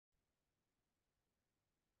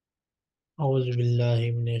أعوذ بالله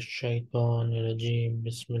من الشيطان الرجيم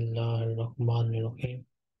بسم الله الرحمن الرحيم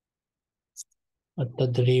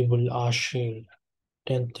التدريب العاشر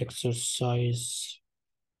 10th exercise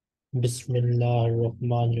بسم الله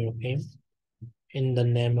الرحمن الرحيم In the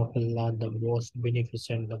name of Allah, the most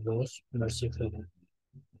beneficent, the most merciful.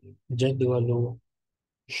 جدول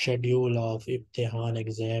schedule of امتحان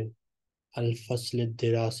exam الفصل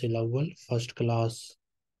الدراسي الأول first class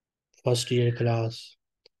first year class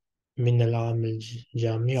من العام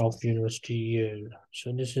الجامعي of university year.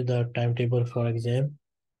 So this is the timetable for exam.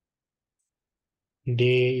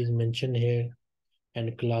 Day is mentioned here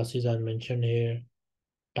and classes are mentioned here.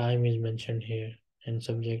 Time is mentioned here and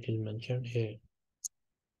subject is mentioned here.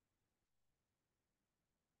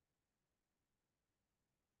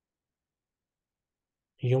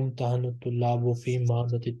 يمتحن الطلاب في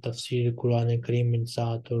مادة التفسير القرآن الكريم من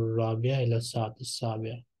الساعة الرابعة إلى الساعة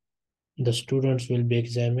السابعة. The students will be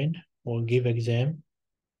examined or give exam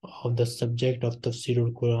of the subject of Tafsir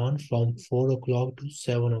al-Quran from 4 o'clock to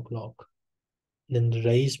 7 o'clock. Then the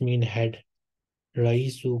Rais mean head.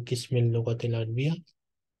 Raisu Qism al-Lughat al-Arabiyya,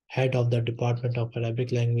 head of the Department of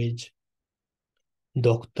Arabic Language,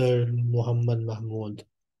 Dr. Muhammad Mahmood.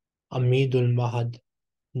 Amidul Mahad,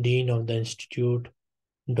 Dean of the Institute,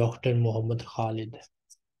 Dr. Muhammad Khalid.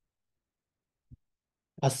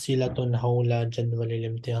 Asilatun Hawla Jadwal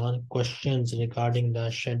al-Imtihan, questions regarding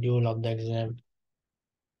the schedule of the exam.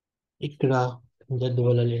 Ikra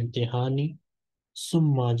Jadwal al-Imtihani,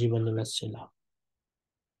 Summa Jiban al-Asila.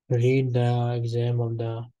 Read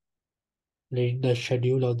the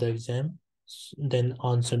schedule of the exam, then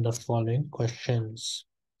answer the following questions.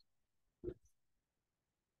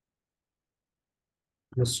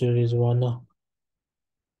 Mr. Rizwana.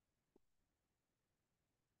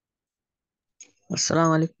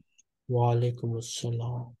 السلام عليكم. Wa alaikum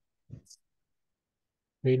assalam.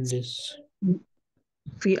 Read this.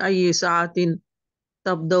 في أي ساعة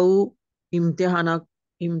تبدأ امتحانك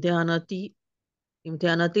امتحاناتي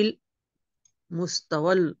امتحانات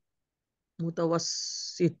المستوى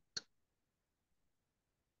المتوسط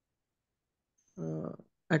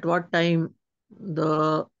at what time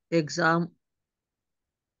the exam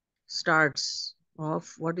starts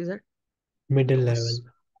of what is it Middle level.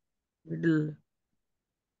 middle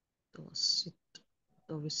متوسط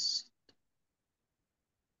متوسط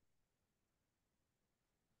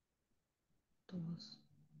متوسط.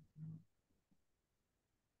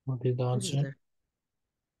 What is the What is answer? that?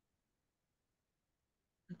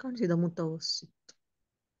 I can't see the متوسط.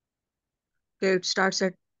 Okay, it starts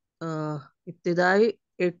at ابتدائي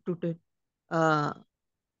 8 to 10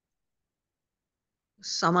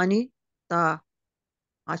 ثماني تا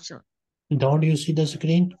 10. Don't you see the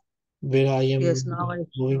screen where I am Yes,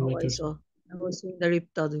 moving now my I cursor? saw. I was seeing the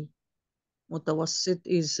ابتدائي. متوسط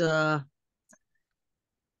is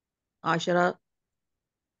 10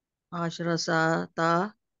 10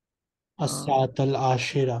 تا الساعة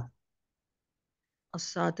العاشرة.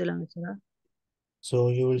 الساعة 10 So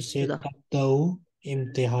you will say ابتداء. تبدأ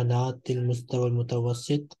امتحانات المستوى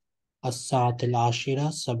المتوسط الساعة العاشرة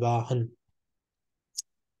صباحا.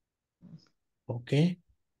 Okay.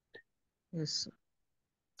 Yes.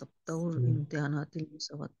 تبدأ Hmm. امتحانات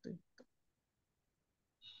المستوى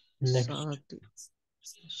Next. الساعة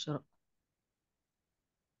 10.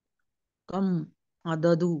 كم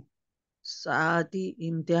عدد ساعات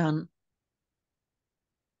امتحان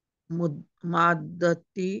مادة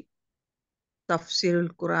تفسير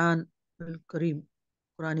الكريم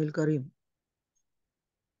القرآن الكريم.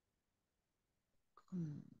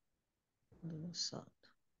 ساعات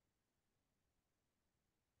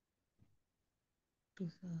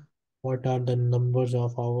What are the numbers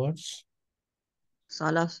of hours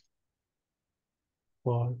ثلاث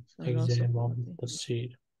for ثلاثة exam of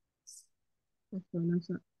tafsir?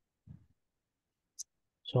 ثلاثة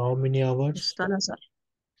So how many hours? ثلاثة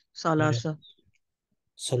Yeah. ثلاثة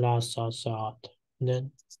Salasa saat.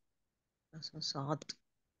 Then ساعات.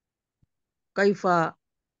 كيف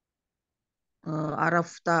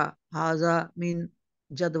عرفت هذا من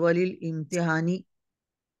جدول الامتحان؟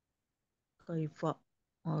 كيف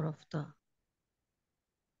عرفت؟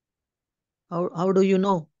 How do you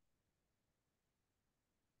know?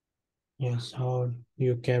 yes, how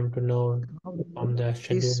you came to know How do you from know the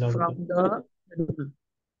this schedule of the from the schedule?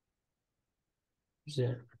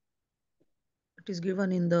 exam. It is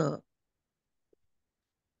given in the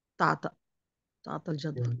تحت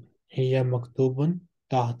الجدول. هي مكتوب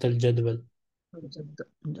تحت الجدول.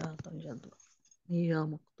 تحت الجدول هي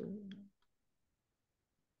مكتوب.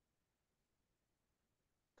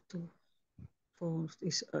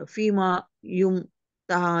 فيما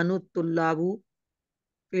يمتحن الطلاب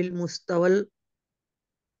في المستوى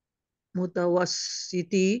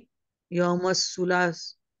المتوسط يوم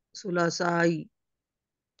الثلاثاء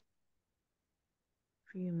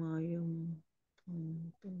فيما يوم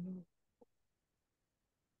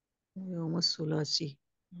الثلاثاء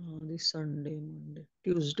this Sunday, Monday,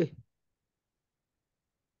 Tuesday.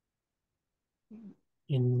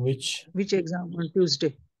 in which Which exam on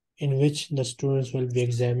Tuesday? the students will be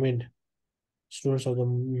examined. Students of the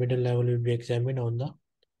middle level will be examined on the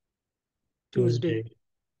Tuesday. Tuesday.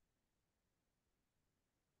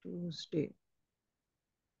 Tuesday.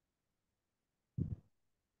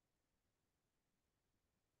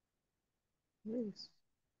 Yes.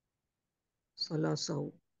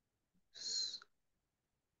 Salasau.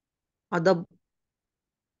 Adab.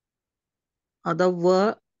 Adab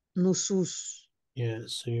wa nusus.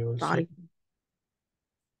 Yes, so you will say Tariq.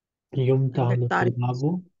 I يمتحن get Tariq.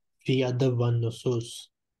 الطلاب في أدب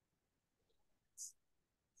والنصوص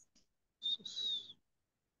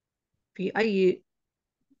في أي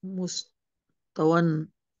مستوى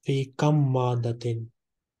في كم مادة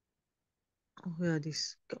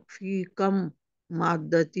في كم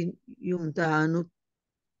مادة يمتحن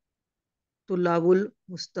طلاب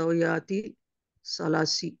المستويات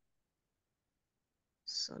ثلاثي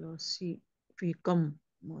في كم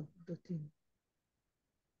مادة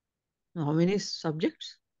how many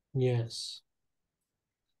subjects Yes,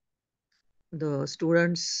 the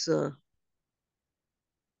students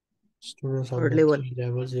students of third the level three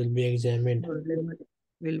levels will be examined.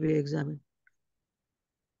 will be examined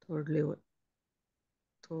third level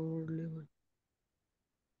third level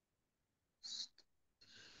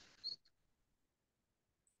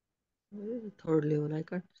third level I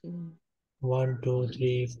can't see 1, 2,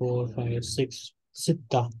 3, 4, 5, 6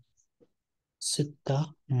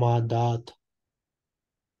 ستة مادات.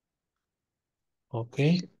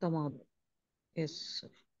 Okay, ستة مواضيع yes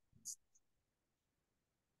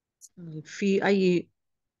في أي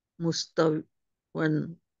مستوى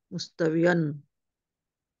مستويا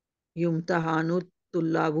يمتحن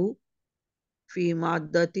الطلاب في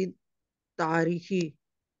مادة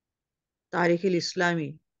تاريخ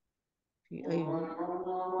الإسلامي في أي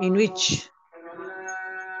in which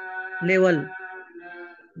level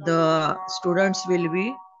the students will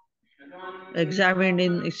be examined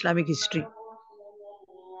in Islamic history.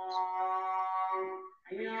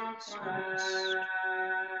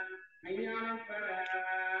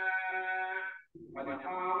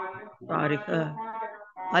 تاريخ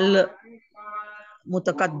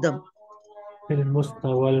المتقدم في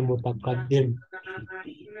المستوى المتقدم.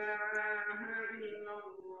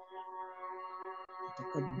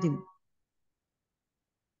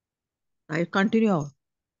 I continue.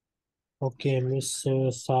 Okay, Miss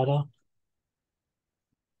Sarah.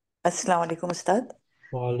 अस्सलाम वालेकुम उस्ताद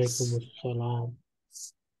वालेकुम अस्सलाम.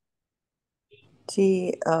 जी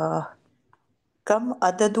कम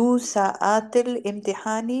अददु साआतिल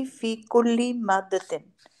इम्तिहानी फी कुल्ली मादतिन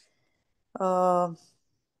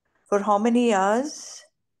for how many hours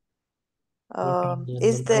What are the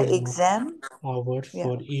is the number of exam hours yeah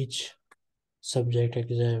for each subject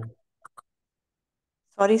exam?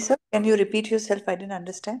 sorry sir can you repeat yourself I didn't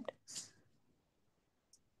understand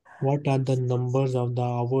What are the numbers of the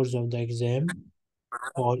hours of the exam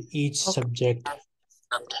for each okay subject?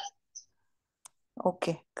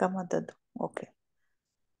 okay come अददु okay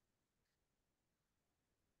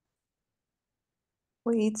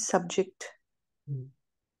for each subject Hmm.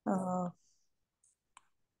 uh,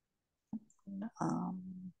 um,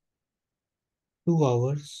 2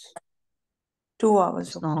 hours 2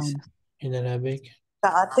 hours okay Islam. sir in Arabic.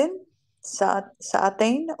 सातिन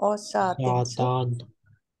सातैन or saatin sir Saatan.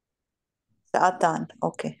 saatan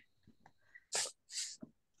okay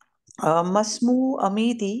مسمو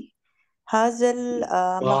أميدي هذا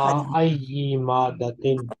المعهد وأي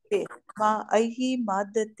مادة مع أي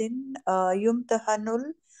مادة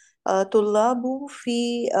يمتحن الطلاب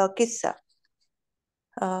في قصة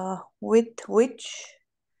with which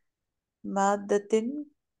مادة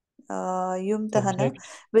يمتحن subject.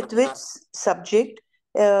 with which subject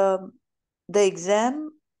the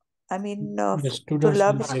exam I mean The students will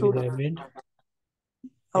طلاب be student examined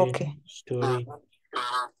okay in story.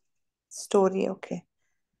 story okay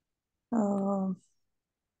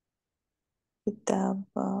كتاب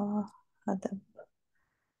أدب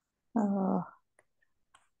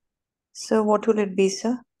so what will it be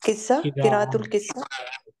sir قصة قراءة Kira, القصة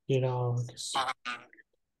Kira,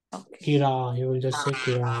 okay Kira. You will just say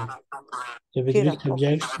Kira. So with which قراءة okay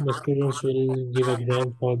subjects the students will give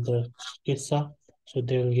exam for the Kissa. So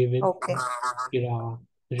they will give it okay Kira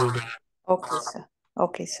reading. okay sir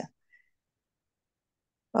okay sir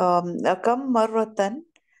كم مرة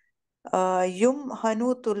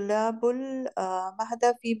يمهن طلاب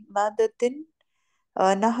المهد في مادة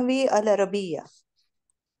نحو العربية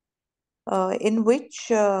in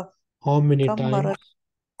which How many كم مرة times?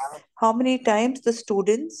 how many times the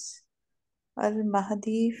students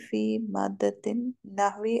المهدي في مادة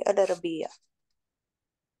نحو العربية.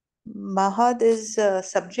 Mahad is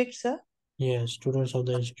subject, sir. Yes, students of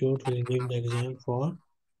the institute will give the exam for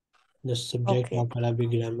the subject Okay, of Arabic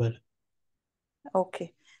grammar.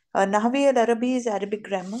 okay. Nahwi al-Arabi is Arabic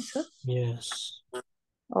grammar, sir. Yes.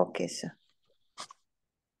 Okay, sir.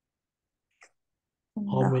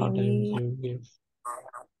 How many times Nahwi, you give?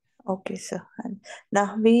 okay, sir. And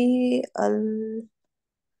Nahwi al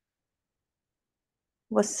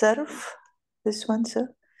wasarf, this one, sir.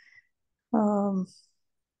 Um,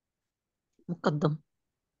 مقدم.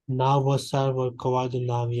 Now was served or Kawad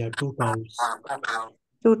Naviya 2 times.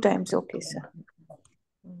 2 times, okay, sir.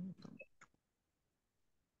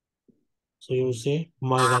 So you say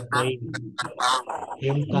Marratain.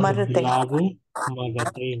 Yumtahu Maratain. Bilabu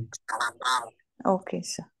Marratain. Okay,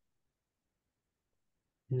 sir.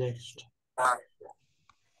 Next.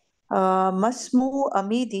 Masmu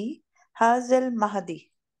Amidi Hazel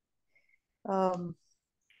Mahdi.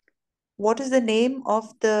 What is the name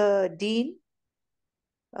of the dean?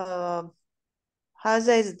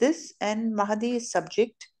 Haza is this and Mahdi is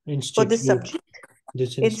subject for this Institute. subject.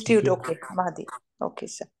 This Institute, institute. okay, Mahdi. Okay,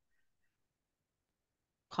 sir.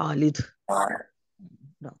 Khalid. Uh,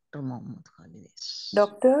 Dr. Muhammad Khalid. Yes.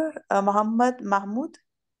 Dr. Muhammad Mahmood.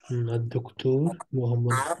 الدكتور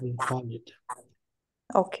محمد خالد.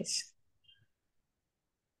 Okay, sir.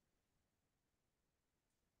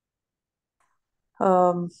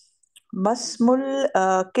 Masmul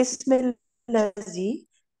Kism الذي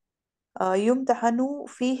يمتحن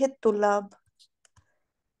فيه الطلاب.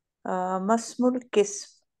 Masmul Kism.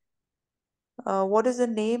 What is the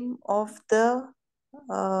name of the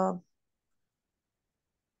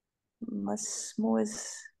Masmu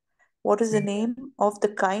is what is the name of the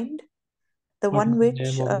kind? The What one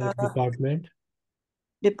is the name which of the department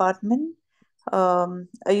department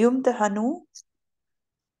يمتحن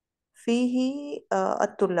فيه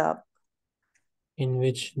الطلاب. in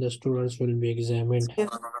which the students will be examined?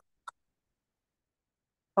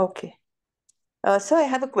 Okay. Sir, I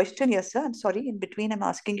have a question here, sir. I'm sorry, in between I'm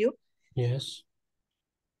asking you. Yes.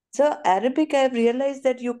 Sir, Arabic, I've realized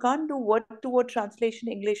that you can't do word-to-word translation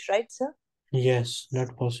English, right, sir? Yes,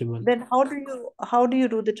 not possible. Then how do you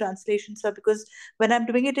do the translation, sir? Because when I'm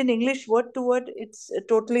doing it in English, word to word, it's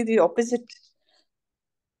totally the opposite.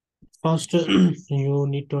 First, you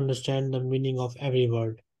need to understand the meaning of every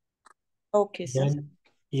word. Okay, sir. Then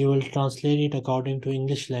you will translate it according to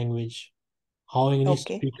English language. How English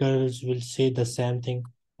Okay. speakers will say the same thing,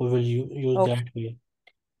 we will use Okay. that way.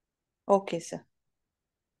 Okay, sir.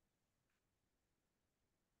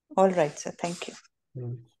 All right, sir. Thank you.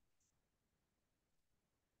 Mm.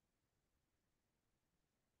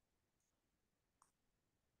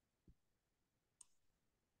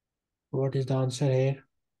 What is the answer here?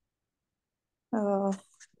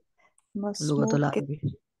 لغة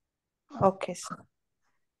العربية. Okay, sir.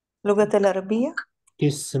 لغة العربية.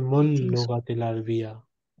 قسم اللغة العربية.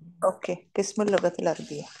 Okay. قسم اللغة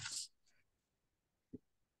العربية.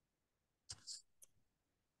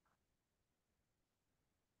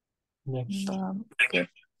 Next. Okay.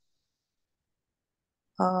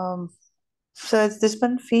 So is this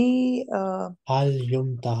one في هل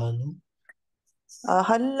يمتحن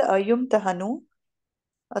هل يمتحن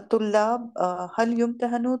الطلاب هل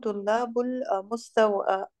يمتحن طلاب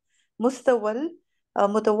مستوى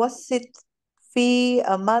المتوسط في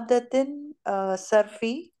مادة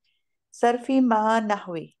صرفي مع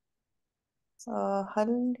نحوي.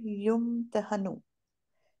 هل يمتحن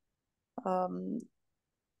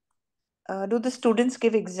do the students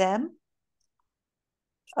give exam?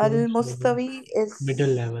 students المستوي is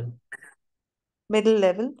middle level. middle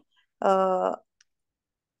level.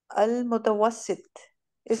 المتوسط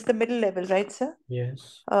is the middle level, right, sir?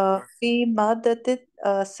 Yes. في مادة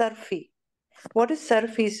صرفي. What is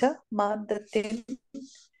صرفي, sir? مادة.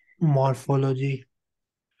 Morphology.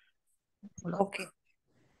 Okay.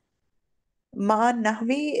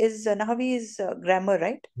 Nahvi is grammar,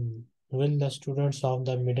 right? Will the students of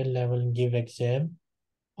the middle level give exam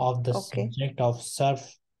of the Okay. subject of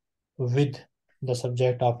surf with the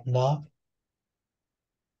subject of Nav?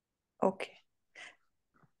 Okay.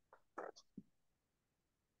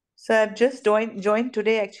 So I've just joined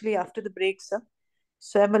today actually after the break, sir.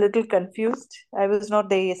 So I'm a little confused. I was not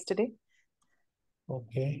there yesterday.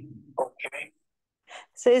 Okay. Okay.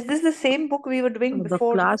 So is this the same book we were doing The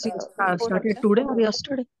before? class is Before started Ramzan? today or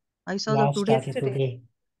yesterday? I saw the Class today. started today.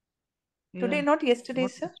 Today, Yeah. not yesterday,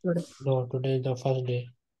 Not sir. yesterday. No, today is the first day.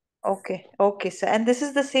 Okay, sir. And this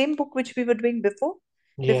is the same book which we were doing before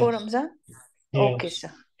Yes, Ramzan? Okay, yes.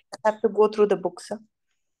 sir. I have to go through the book, sir.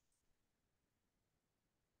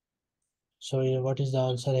 So what is the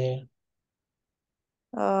answer here?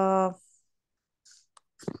 Uh,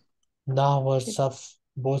 Now or Saf,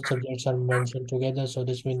 both subjects are mentioned together, so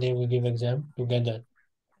this means they will give exam together.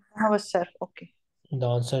 how was sir? Okay. The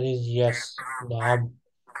answer is yes. Naam.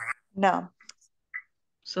 Now,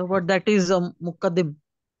 So what that is Muqaddim.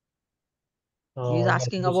 He's Yes,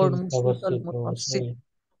 asking this about is Tawassit. Mutawassit. Sorry.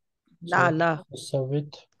 La So la.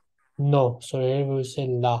 Sawit. No, so here we will say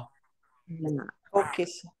La. La. okay,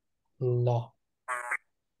 sir. La.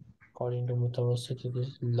 According to Mutawassit, it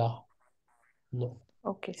is La. No.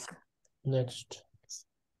 Okay, sir. Next.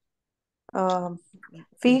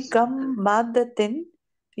 في كم مادة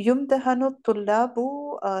يمتحن الطلاب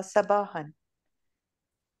صباحا.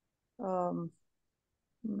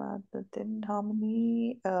 مادة, how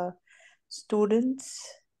many students?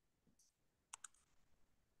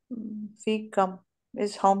 في كم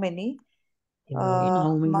is how many? In In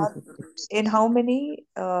how many ماد in how many?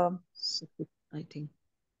 I think.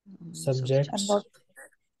 I'm subjects. not.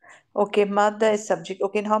 Okay, Madda is subject.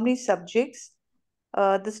 Okay, in how many subjects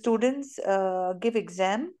the students give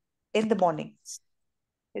exam in the morning?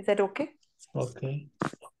 Is that okay? Okay.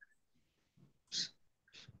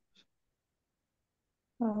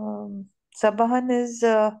 Sabahan is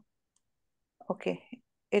okay.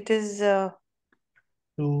 It is 2,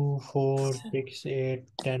 4, 6, 8,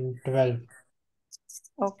 10, 12.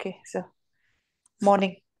 okay. So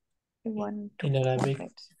morning. 1, 2, In 4, Arabic, 5.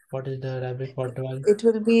 what is the Arabic for 12? It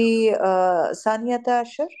will be Saniyata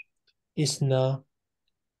Ashar, Isna,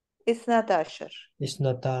 Isnata Ashar.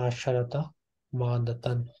 Isnata Asharata,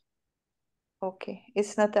 Madatan. Okay,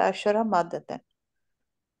 Isnata Ashara Madatan.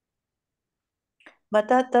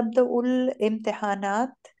 متى تبدأ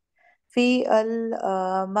الامتحانات في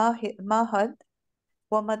المعهد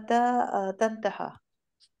ومتى تنتهي؟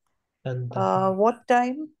 Tantahi. What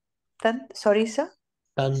time? Sorry, sir.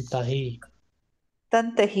 Tantahi.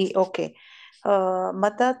 تنتهي. Okay.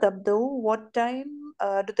 متى تبدأ? What time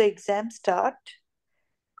do the exams start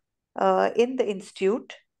in the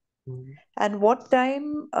institute? And what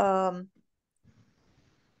time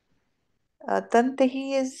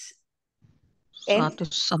تنتهي is end? Satu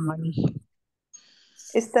Samani.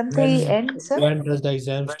 Is تنتهي When end, sir? when does the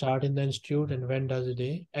exam start in the institute and when does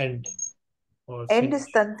they end or End is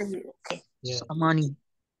finish? تنتهي. Okay. Yeah. Samani.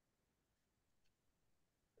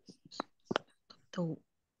 To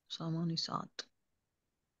Samani Saat.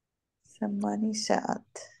 ثماني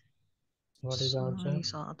ساعات. What is the answer? Samani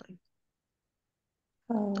Saat.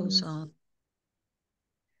 To Um, Saat.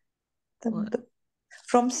 تبدأ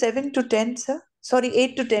from 7 to 10, sir. Sorry,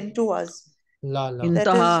 8 to 10, 2 hours. La la. That is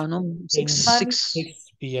Intaha. No. In 6.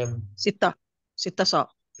 6 p.m. Sita. Sita Sa.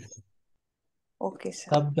 Okay,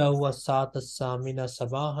 sir. تبدأ الساعة الثامنة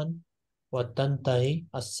صباحا وتنتهي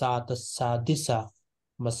الساعة السادسة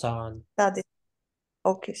مساء. Tadi.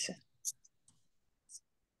 Okay, sir.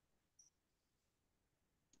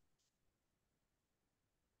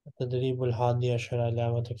 التدريب الحادي عشر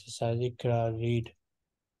علامة exercise اقرأ read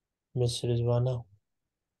Miss Rizwana.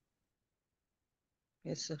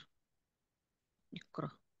 Yes, sir. Ikra.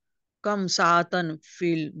 Kam Saatan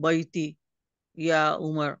fil baiti ya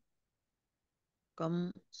Umar.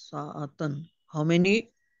 Kam Saatan. How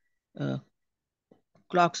many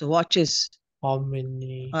clocks, watches How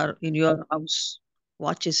many are in your house?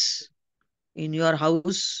 Watches in your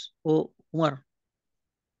house, O Umar.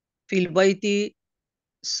 Fil baiti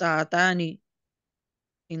Saatani.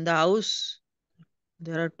 In the house,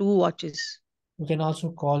 there are 2 watches. you can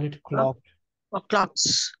also call it Huh? clock. Or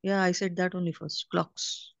clocks. Yeah, I said that only first.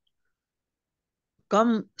 Clocks.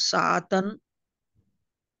 Kam Saatan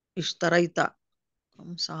ishtaraita.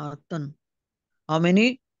 Kam Saatan. How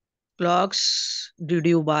many clocks did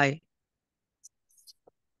you buy?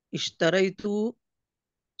 Ishtaraitu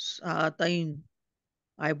Saatain.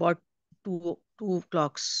 I bought two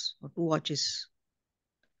clocks or 2 watches.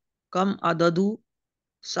 Kam adadu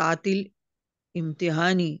saatil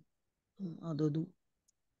imtihani. Adadu.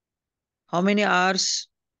 How many hours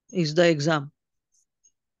is the exam?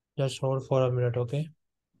 Just hold for a minute, okay?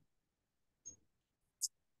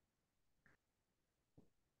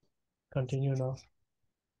 Continue now.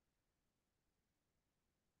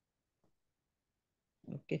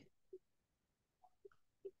 Okay.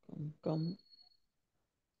 Kam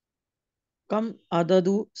Kam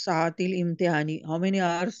adadu saatil imtihani. How many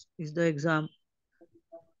hours is the exam?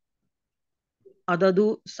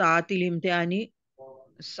 Adadu saatil imtihani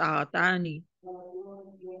saatani.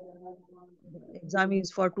 exam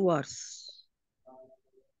is for 2 hours.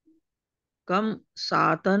 Kam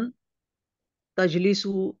saatan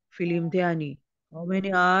tajlisu fil imtihani. How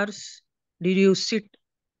many hours did you sit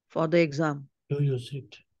for the exam? Do you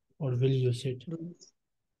sit or will you sit?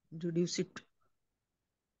 Did you sit?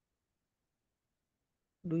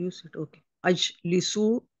 Do you sit? Okay.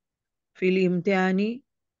 Ajlisu fil imtihani.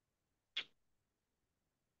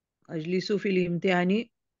 Ajlisu fil imtihani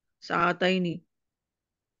saataini.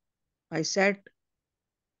 I sat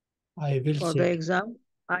I will for the sit. exam.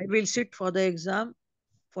 I will sit for the exam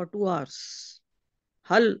for 2 hours.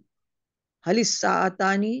 Hal halis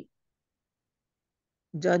saatani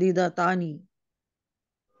jadidatani.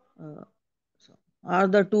 Uh, so are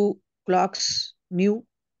the two clocks new?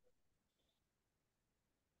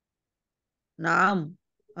 Naam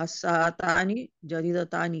as-saatani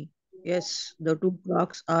jadidatani. Yes, the two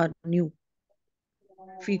clocks are new.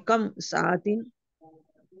 Fi kam saatin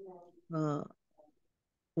uh,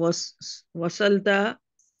 was wasalta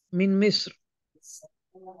min Misr.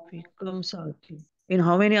 Fi kam saatin. In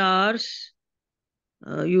how many hours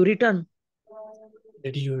you return?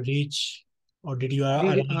 Did you reach or did you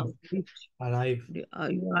Did arrive? reach, Arrive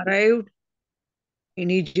you arrived in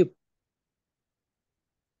Egypt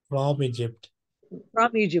from Egypt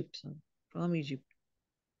from Egypt sir, from Egypt.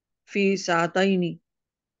 Fi saataini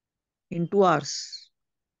in 2 hours.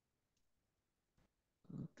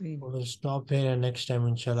 We will stop here and next time,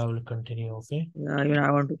 inshallah, we'll continue. Okay. Yeah,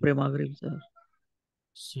 I want to pray Maghrib, sir.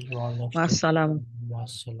 See you all next time. Wassalam.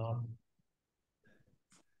 Wassalam.